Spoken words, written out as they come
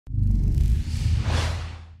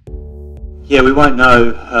Yeah, we won't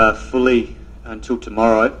know fully until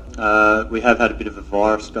tomorrow. We have had a bit of a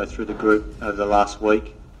virus go through the group over the last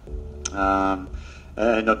week, and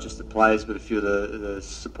not just the players, but a few of the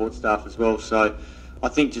support staff as well. So I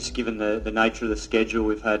think just given the nature of the schedule,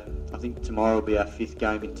 we've had, I think tomorrow will be our 5th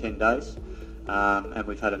game in 10 days, and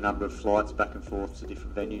we've had a number of flights back and forth to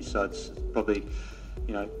different venues, so it's probably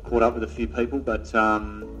caught up with a few people. But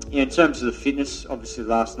in terms of the fitness, obviously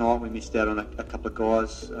last night we missed out on a couple of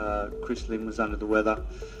guys. Chris Lim was under the weather,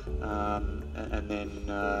 and then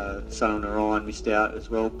Sunil Narayan missed out as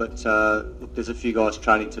well. But look, there's a few guys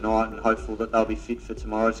training tonight, and hopeful that they'll be fit for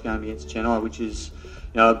tomorrow's game against Chennai, which is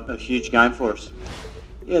a huge game for us.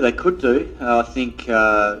 Yeah, they could do. I think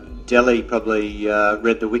Delhi probably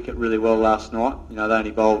read the wicket really well last night. They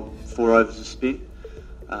only bowled 4 overs of spin.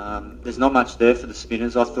 There's not much there for the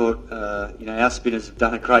spinners. I thought, our spinners have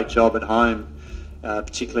done a great job at home,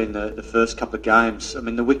 particularly in the first couple of games. I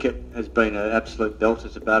mean, the wicket has been an absolute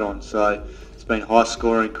belter to bat on, so it's been high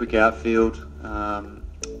scoring, quick outfield.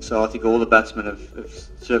 So I think all the batsmen have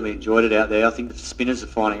certainly enjoyed it out there. I think the spinners are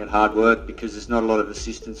finding it hard work because there's not a lot of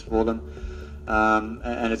assistance for them,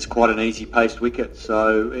 and it's quite an easy-paced wicket.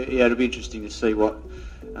 So yeah, it'll be interesting to see what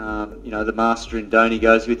the master in Dhoni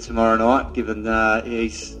goes with tomorrow night, given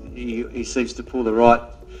he seems to pull the right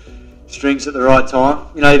strings at the right time.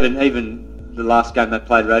 Even the last game they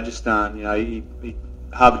played Rajasthan,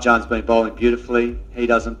 Harbhajan's been bowling beautifully. He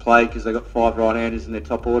doesn't play because they've got 5 right-handers in their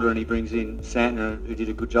top order, and he brings in Santner, who did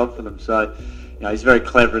a good job for them. So he's very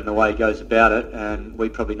clever in the way he goes about it, and we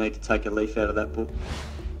probably need to take a leaf out of that book.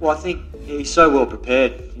 Well, I think he's so well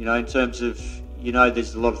prepared, in terms of,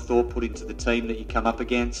 there's a lot of thought put into the team that you come up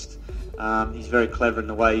against. He's very clever in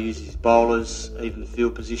the way he uses his bowlers, even the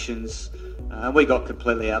field positions. And we got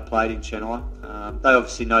completely outplayed in Chennai. They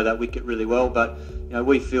obviously know that wicket really well, but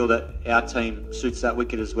we feel that our team suits that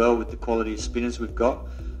wicket as well with the quality of spinners we've got.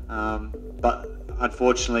 But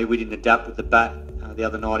unfortunately, we didn't adapt with the bat the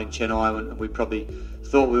other night in Chennai, and we probably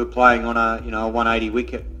thought we were playing on a 180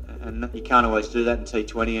 wicket, and you can't always do that in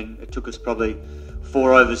T20. And it took us probably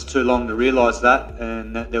 4 overs too long to realise that,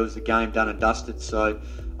 and that there was the game done and dusted. So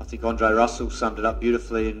I think Andre Russell summed it up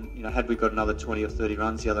beautifully, and had we got another 20 or 30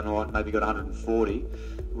 runs the other night, maybe got 140,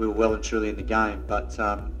 we were well and truly in the game. But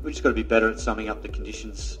we just got to be better at summing up the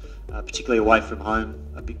conditions, particularly away from home,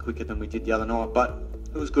 a bit quicker than we did the other night. But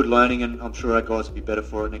it was good learning, and I'm sure our guys will be better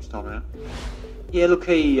for it next time around. Yeah, look,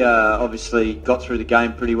 he obviously got through the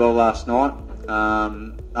game pretty well last night.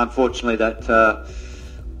 Unfortunately, that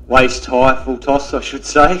waist high full toss, I should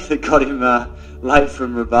say, that got him late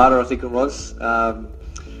from Rabada, I think it was.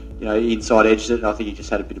 He inside edged it, and I think he just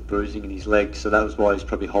had a bit of bruising in his leg, so that was why he's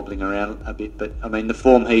probably hobbling around a bit. But I mean, the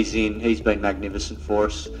form he's in, he's been magnificent for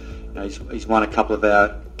us. He's won a couple of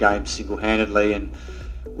our games single-handedly, and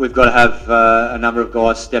we've got to have a number of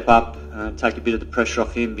guys step up and take a bit of the pressure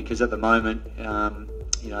off him, because at the moment,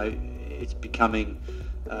 it's becoming,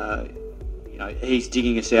 he's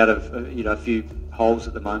digging us out of a few holes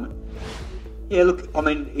at the moment. Yeah, look, I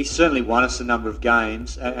mean, he's certainly won us a number of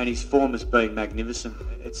games, and his form has been magnificent.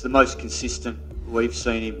 It's the most consistent we've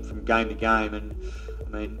seen him from game to game, and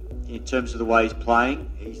I mean, in terms of the way he's playing,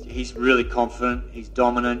 he's really confident, he's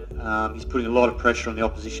dominant, he's putting a lot of pressure on the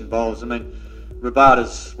opposition bowlers. I mean,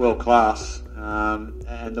 Rabada's world class,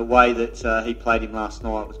 and the way that he played him last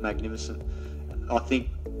night was magnificent. I think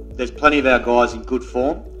there's plenty of our guys in good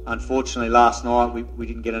form. Unfortunately, last night we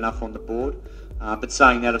didn't get enough on the board. But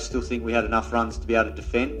saying that, I still think we had enough runs to be able to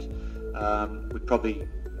defend. We probably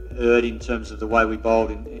erred in terms of the way we bowled,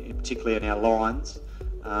 particularly in our lines.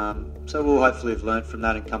 So we'll hopefully have learnt from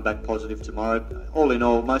that and come back positive tomorrow. All in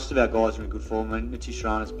all, most of our guys are in good form. I mean, Nitish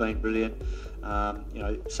Rana's been brilliant.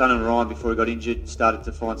 Sunil Ryan, before he got injured, started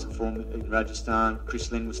to find some form in Rajasthan.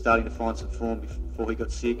 Chris Lynn was starting to find some form before he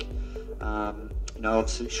got sick.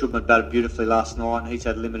 Obviously Shubman batted beautifully last night, and he's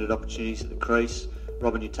had limited opportunities at the crease.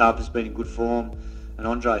 Robin Utap's been in good form, and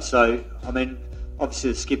Andre. So, I mean,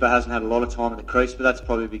 obviously the skipper hasn't had a lot of time in the crease, but that's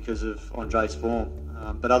probably because of Andre's form.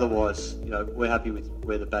 But otherwise, we're happy with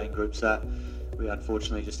where the batting group's at. We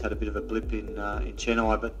unfortunately just had a bit of a blip in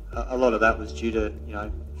Chennai, but a lot of that was due to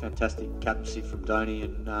fantastic captaincy from Dhoni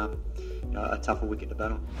and a tougher wicket to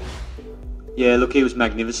bat on. Yeah, look, he was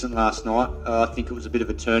magnificent last night. I think it was a bit of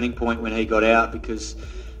a turning point when he got out, because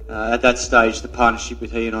at that stage the partnership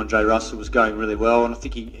with he and Andre Russell was going really well, and I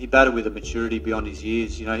think he batted with a maturity beyond his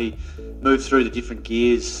years. He moved through the different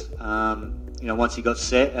gears once he got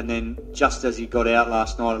set, and then just as he got out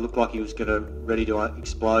last night, it looked like he was ready to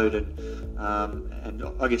explode, and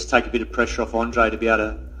I guess take a bit of pressure off Andre to be able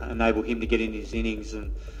to enable him to get in his innings.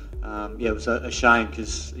 And it was a shame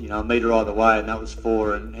because a metre either way, and that was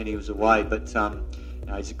 4, and he was away. But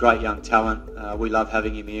he's a great young talent. We love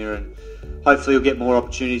having him here, and hopefully he'll get more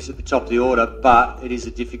opportunities at the top of the order. But it is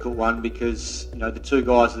a difficult one because the two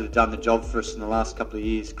guys that have done the job for us in the last couple of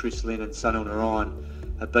years, Chris Lynn and Sunil Narayan,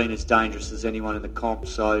 have been as dangerous as anyone in the comp.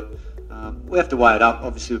 So we have to weigh it up.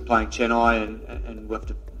 Obviously we're playing Chennai, and we have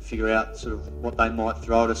to figure out sort of what they might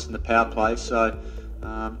throw at us in the power play. So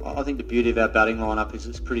I think the beauty of our batting lineup is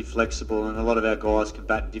it's pretty flexible, and a lot of our guys can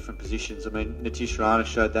bat in different positions. I mean, Nitish Rana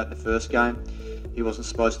showed that in the first game. He wasn't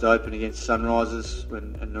supposed to open against Sunrisers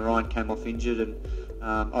and Narayan came off injured, and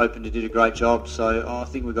opened and did a great job. So I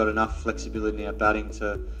think we've got enough flexibility in our batting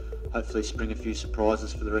to hopefully spring a few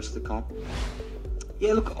surprises for the rest of the comp.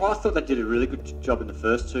 Yeah, look, I thought they did a really good job in the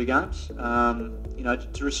first 2 games.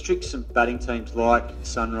 To restrict some batting teams like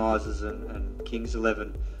Sunrisers and Kings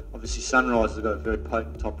 11. Obviously, Sunrisers have got a very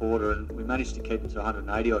potent top order, and we managed to keep them to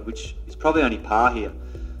 180 odd, which is probably only par here.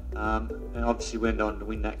 And obviously went on to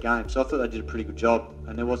win that game. So I thought they did a pretty good job,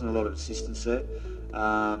 and there wasn't a lot of assistance there.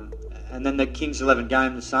 And then the Kings 11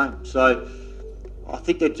 game the same. So I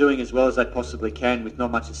think they're doing as well as they possibly can with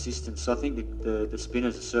not much assistance. So I think the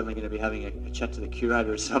spinners are certainly going to be having a chat to the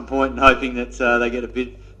curator at some point and hoping that they get a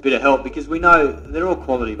bit of help, because we know they're all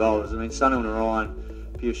quality bowlers. I mean, Sunil Narayan,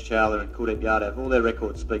 Piyush Chawla and Kuldeep Yadav, all their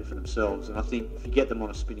records speak for themselves. And I think if you get them on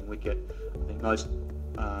a spinning wicket, I think most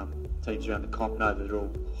teams around the comp know that they're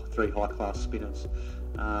all 3 high-class spinners.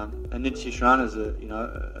 And Nitish Rana's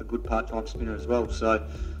a good part-time spinner as well. So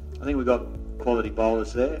I think we've got quality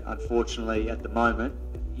bowlers there. Unfortunately, at the moment,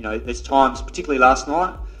 there's times, particularly last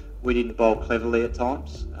night, we didn't bowl cleverly at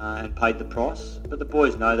times and paid the price. But the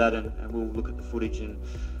boys know that, and we'll look at the footage and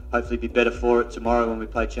hopefully be better for it tomorrow when we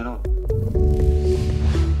play Chennai.